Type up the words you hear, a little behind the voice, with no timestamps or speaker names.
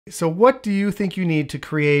So what do you think you need to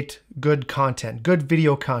create good content, good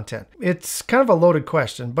video content? It's kind of a loaded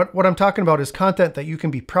question, but what I'm talking about is content that you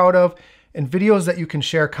can be proud of and videos that you can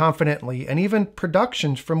share confidently, and even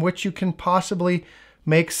productions from which you can possibly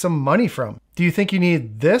make some money from. Do you think you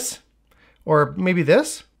need this? Or maybe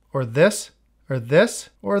this? Or this? Or this?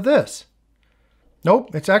 Or this?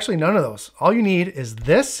 Nope, it's actually none of those. All you need is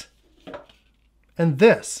this and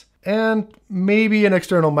this. And maybe an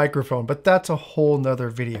external microphone, but that's a whole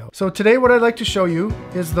nother video. So today what I'd like to show you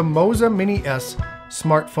is the Moza Mini-S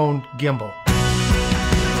Smartphone Gimbal.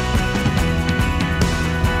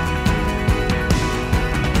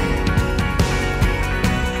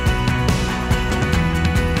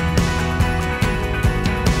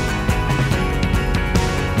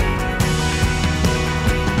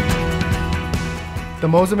 The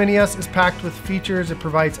Moza Mini-S is packed with features. It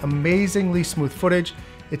provides amazingly smooth footage.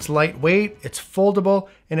 It's lightweight, it's foldable,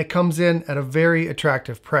 and it comes in at a very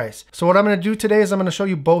attractive price. So what I'm going to do today is I'm going to show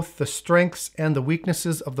you both the strengths and the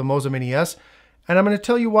weaknesses of the Moza Mini-S, and I'm going to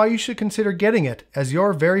tell you why you should consider getting it as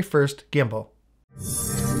your very first gimbal.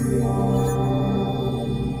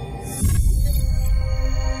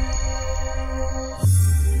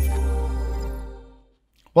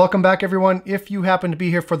 Welcome back, everyone. If you happen to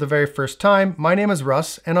be here for the very first time, my name is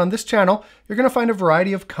Russ, and on this channel, you're going to find a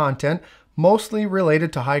variety of content, mostly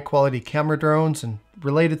related to high quality camera drones and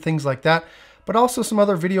related things like that, but also some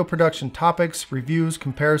other video production topics, reviews,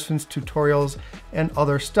 comparisons, tutorials, and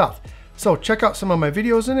other stuff. So check out some of my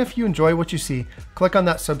videos, and if you enjoy what you see, click on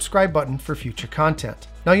that subscribe button for future content.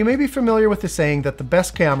 Now, you may be familiar with the saying that the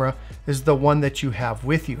best camera is the one that you have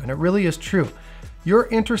with you, and it really is true. You're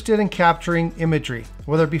interested in capturing imagery,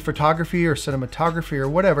 whether it be photography or cinematography or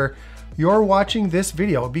whatever, you're watching this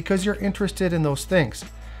video because you're interested in those things.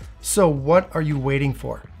 So what are you waiting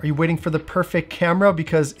for? Are you waiting for the perfect camera?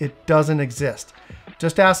 Because it doesn't exist.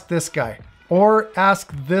 Just ask this guy, or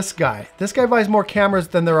ask this guy. This guy buys more cameras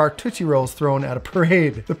than there are Tootsie Rolls thrown at a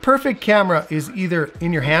parade. The perfect camera is either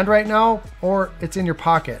in your hand right now, or it's in your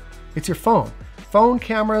pocket. It's your phone. Phone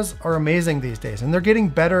cameras are amazing these days, and they're getting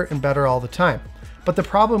better and better all the time. But the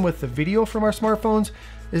problem with the video from our smartphones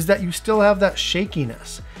is that you still have that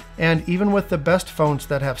shakiness. And even with the best phones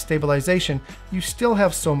that have stabilization, you still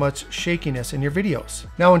have so much shakiness in your videos.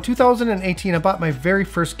 Now in 2018, I bought my very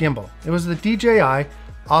first gimbal. It was the DJI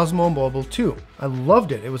Osmo Mobile 2. I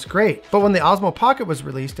loved it, it was great. But when the Osmo Pocket was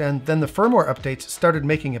released and then the firmware updates started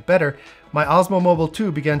making it better, my Osmo Mobile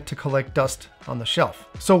 2 began to collect dust on the shelf.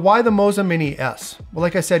 So why the Moza Mini-S? Well,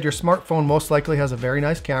 like I said, your smartphone most likely has a very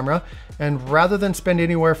nice camera, and rather than spend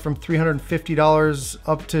anywhere from $350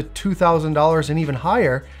 up to $2,000 and even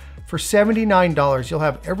higher, for $79, you'll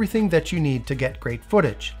have everything that you need to get great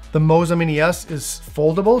footage. The Moza Mini-S is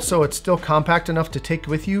foldable, so it's still compact enough to take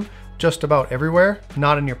with you just about everywhere.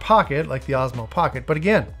 Not in your pocket like the Osmo Pocket, but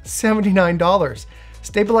again, $79.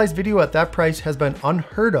 Stabilized video at that price has been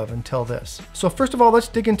unheard of until this. So first of all, let's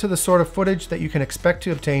dig into the sort of footage that you can expect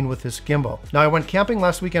to obtain with this gimbal. Now, I went camping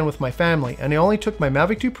last weekend with my family, and I only took my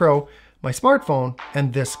Mavic 2 Pro, my smartphone,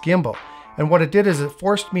 and this gimbal. And what it did is it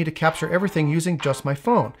forced me to capture everything using just my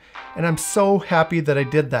phone. And I'm so happy that I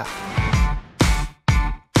did that.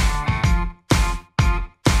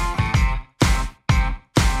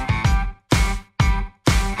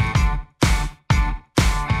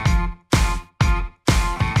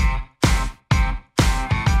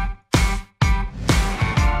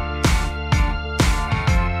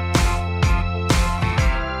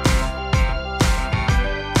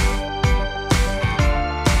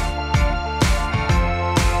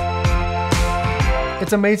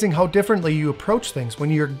 It's amazing how differently you approach things when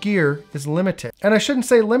your gear is limited. And I shouldn't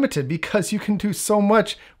say limited because you can do so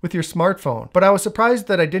much with your smartphone. But I was surprised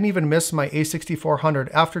that I didn't even miss my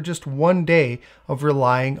A6400 after just one day of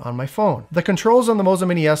relying on my phone. The controls on the Moza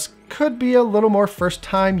Mini-S could be a little more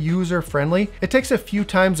first-time user friendly. It takes a few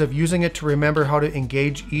times of using it to remember how to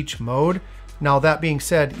engage each mode. Now, that being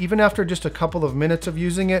said, even after just a couple of minutes of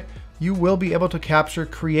using it, you will be able to capture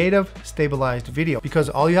creative, stabilized video, because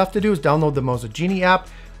all you have to do is download the Moza Genie app,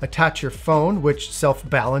 attach your phone, which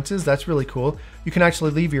self-balances. That's really cool. You can actually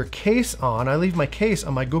leave your case on. I leave my case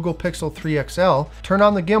on my Google Pixel 3 XL, turn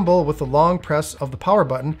on the gimbal with the long press of the power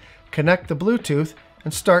button, connect the Bluetooth,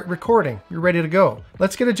 and start recording. You're ready to go.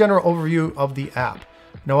 Let's get a general overview of the app.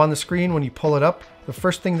 Now on the screen, when you pull it up, the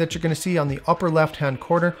first thing that you're going to see on the upper left-hand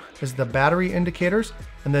corner is the battery indicators,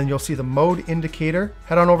 and then you'll see the mode indicator.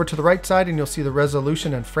 Head on over to the right side and you'll see the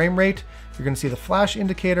resolution and frame rate. You're going to see the flash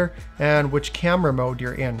indicator and which camera mode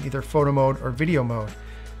you're in, either photo mode or video mode.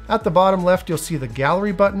 At the bottom left, you'll see the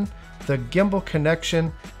gallery button, the gimbal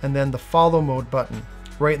connection, and then the follow mode button.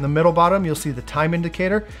 Right in the middle bottom, you'll see the time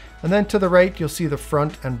indicator, and then to the right, you'll see the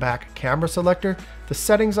front and back camera selector, the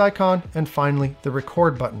settings icon, and finally the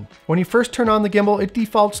record button. When you first turn on the gimbal, it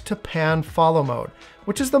defaults to pan follow mode,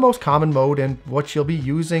 which is the most common mode and what you'll be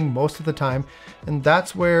using most of the time. And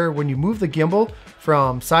that's where when you move the gimbal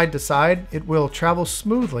from side to side, it will travel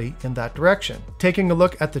smoothly in that direction. Taking a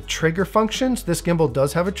look at the trigger functions, this gimbal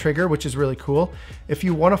does have a trigger, which is really cool. If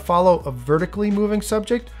you want to follow a vertically moving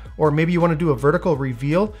subject, or maybe you want to do a vertical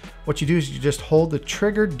reveal, what you do is you just hold the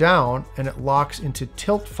trigger down and it locks into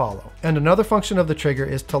tilt follow. And another function of the trigger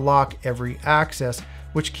is to lock every axis,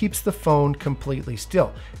 which keeps the phone completely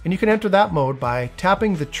still. And you can enter that mode by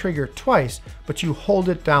tapping the trigger twice, but you hold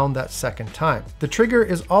it down that second time. The trigger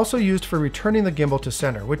is also used for returning the gimbal to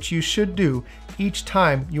center, which you should do each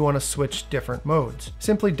time you want to switch different modes.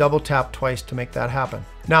 Simply double tap twice to make that happen.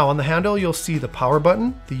 Now on the handle, you'll see the power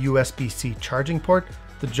button, the USB-C charging port,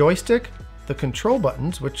 the joystick, the control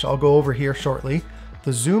buttons, which I'll go over here shortly,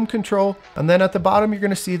 the zoom control, and then at the bottom, you're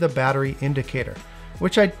going to see the battery indicator,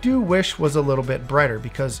 which I do wish was a little bit brighter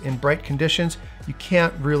because in bright conditions, you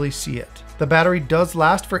can't really see it. The battery does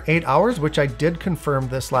last for 8 hours, which I did confirm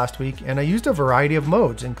this last week, and I used a variety of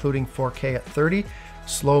modes, including 4K at 30,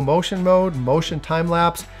 slow motion mode, motion time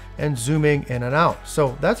lapse, and zooming in and out.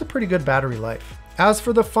 So that's a pretty good battery life. As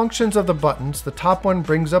for the functions of the buttons, the top one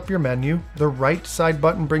brings up your menu, the right side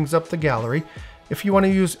button brings up the gallery. If you want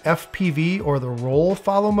to use FPV or the roll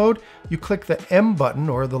follow mode, you click the M button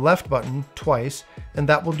or the left button twice, and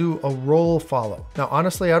that will do a roll follow. Now,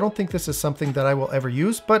 honestly, I don't think this is something that I will ever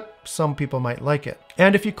use, but some people might like it.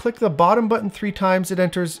 And if you click the bottom button 3 times, it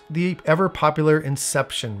enters the ever popular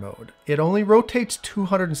Inception mode. It only rotates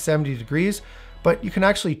 270 degrees, but you can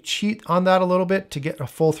actually cheat on that a little bit to get a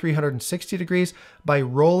full 360 degrees by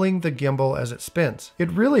rolling the gimbal as it spins. It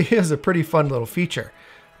really is a pretty fun little feature.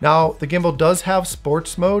 Now, the gimbal does have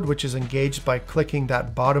sports mode, which is engaged by clicking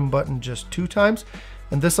that bottom button just 2 times.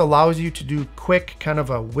 And this allows you to do quick kind of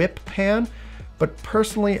a whip pan. But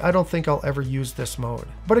personally, I don't think I'll ever use this mode.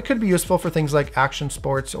 But it could be useful for things like action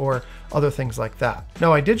sports or other things like that.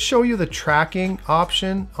 Now, I did show you the tracking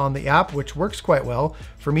option on the app, which works quite well.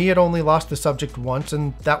 For me, it only lost the subject once,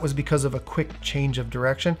 and that was because of a quick change of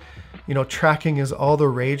direction. You know, tracking is all the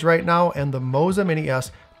rage right now, and the Moza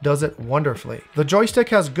Mini-S does it wonderfully. The joystick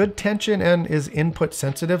has good tension and is input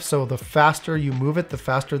sensitive, so the faster you move it, the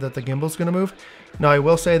faster that the gimbal's gonna move. Now, I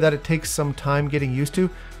will say that it takes some time getting used to.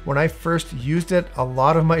 When I first used it, a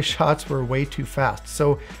lot of my shots were way too fast,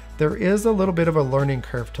 so there is a little bit of a learning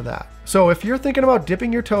curve to that. So if you're thinking about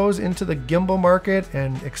dipping your toes into the gimbal market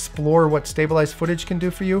and explore what stabilized footage can do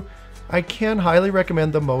for you, I can highly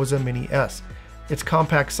recommend the Moza Mini-S. Its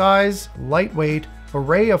compact size, lightweight,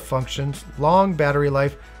 array of functions, long battery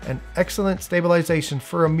life, and excellent stabilization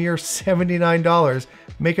for a mere $79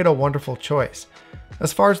 make it a wonderful choice.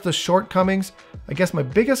 As far as the shortcomings, I guess my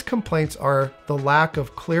biggest complaints are the lack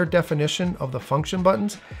of clear definition of the function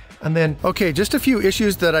buttons. And then, okay, just a few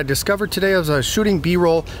issues that I discovered today as I was shooting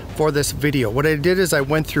B-roll for this video. What I did is I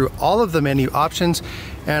went through all of the menu options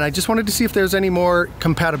and I just wanted to see if there's any more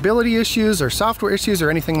compatibility issues or software issues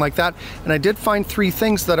or anything like that. And I did find 3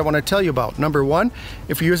 things that I want to tell you about. Number 1,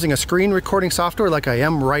 if you're using a screen recording software like I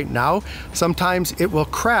am right now, sometimes it will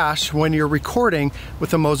crash when you're recording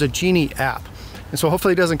with the Moza Genie app. And so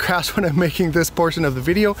hopefully it doesn't crash when I'm making this portion of the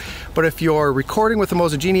video. But if you're recording with the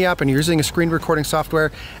Moza Genie app and you're using a screen recording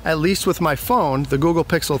software, at least with my phone, the Google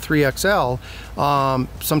Pixel 3 XL,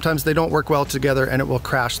 sometimes they don't work well together and it will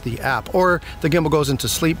crash the app, or the gimbal goes into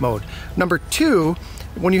sleep mode. Number 2,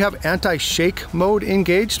 when you have anti-shake mode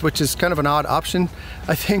engaged, which is kind of an odd option,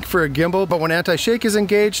 I think, for a gimbal, but when anti-shake is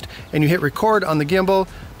engaged and you hit record on the gimbal,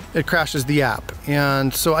 it crashes the app.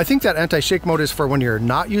 And so I think that anti-shake mode is for when you're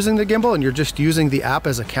not using the gimbal and you're just using the app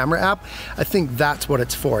as a camera app. I think that's what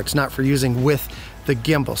it's for. It's not for using with the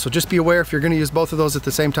gimbal. So just be aware, if you're gonna use both of those at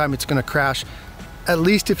the same time, it's gonna crash, at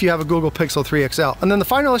least if you have a Google Pixel 3 XL. And then the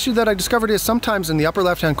final issue that I discovered is sometimes in the upper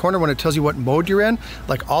left-hand corner when it tells you what mode you're in,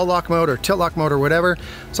 like all lock mode or tilt lock mode or whatever,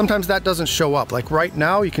 sometimes that doesn't show up. Like right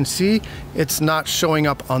now, you can see it's not showing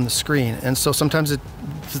up on the screen. And so sometimes it's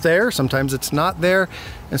there, sometimes it's not there.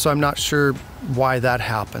 And so I'm not sure why that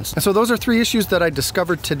happens. And so those are 3 issues that I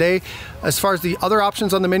discovered today. As far as the other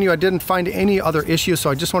options on the menu, I didn't find any other issues, so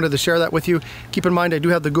I just wanted to share that with you. Keep in mind, I do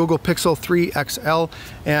have the Google Pixel 3 XL,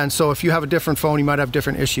 and so if you have a different phone, you might have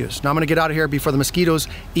different issues. Now I'm gonna get out of here before the mosquitoes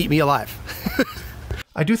eat me alive.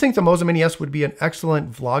 I do think the Moza Mini-S would be an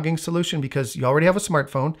excellent vlogging solution because you already have a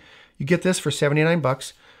smartphone. You get this for 79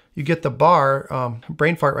 bucks. You get the bar,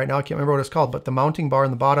 brain fart right now, I can't remember what it's called, but the mounting bar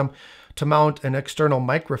in the bottom to mount an external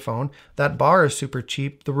microphone. That bar is super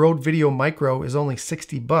cheap. The Rode Video Micro is only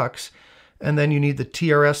 60 bucks. And then you need the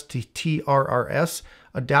TRS to TRRS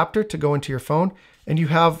adapter to go into your phone, and you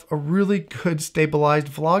have a really good stabilized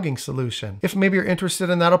vlogging solution. If maybe you're interested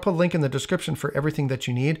in that, I'll put a link in the description for everything that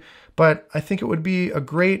you need, but I think it would be a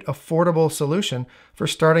great affordable solution for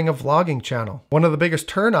starting a vlogging channel. One of the biggest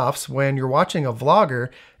turnoffs when you're watching a vlogger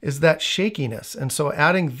is that shakiness, and so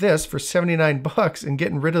adding this for 79 bucks and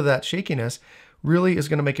getting rid of that shakiness really is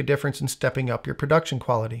going to make a difference in stepping up your production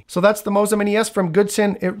quality. So that's the Moza Mini-S from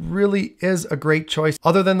Gudsen. It really is a great choice.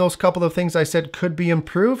 Other than those couple of things I said could be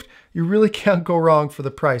improved, you really can't go wrong for the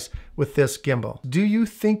price with this gimbal. Do you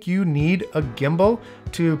think you need a gimbal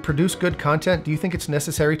to produce good content? Do you think it's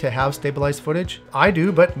necessary to have stabilized footage? I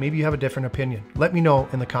do, but maybe you have a different opinion. Let me know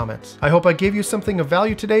in the comments. I hope I gave you something of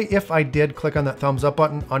value today. If I did, click on that thumbs up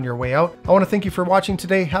button on your way out. I want to thank you for watching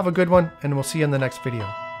today. Have a good one, and we'll see you in the next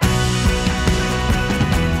video.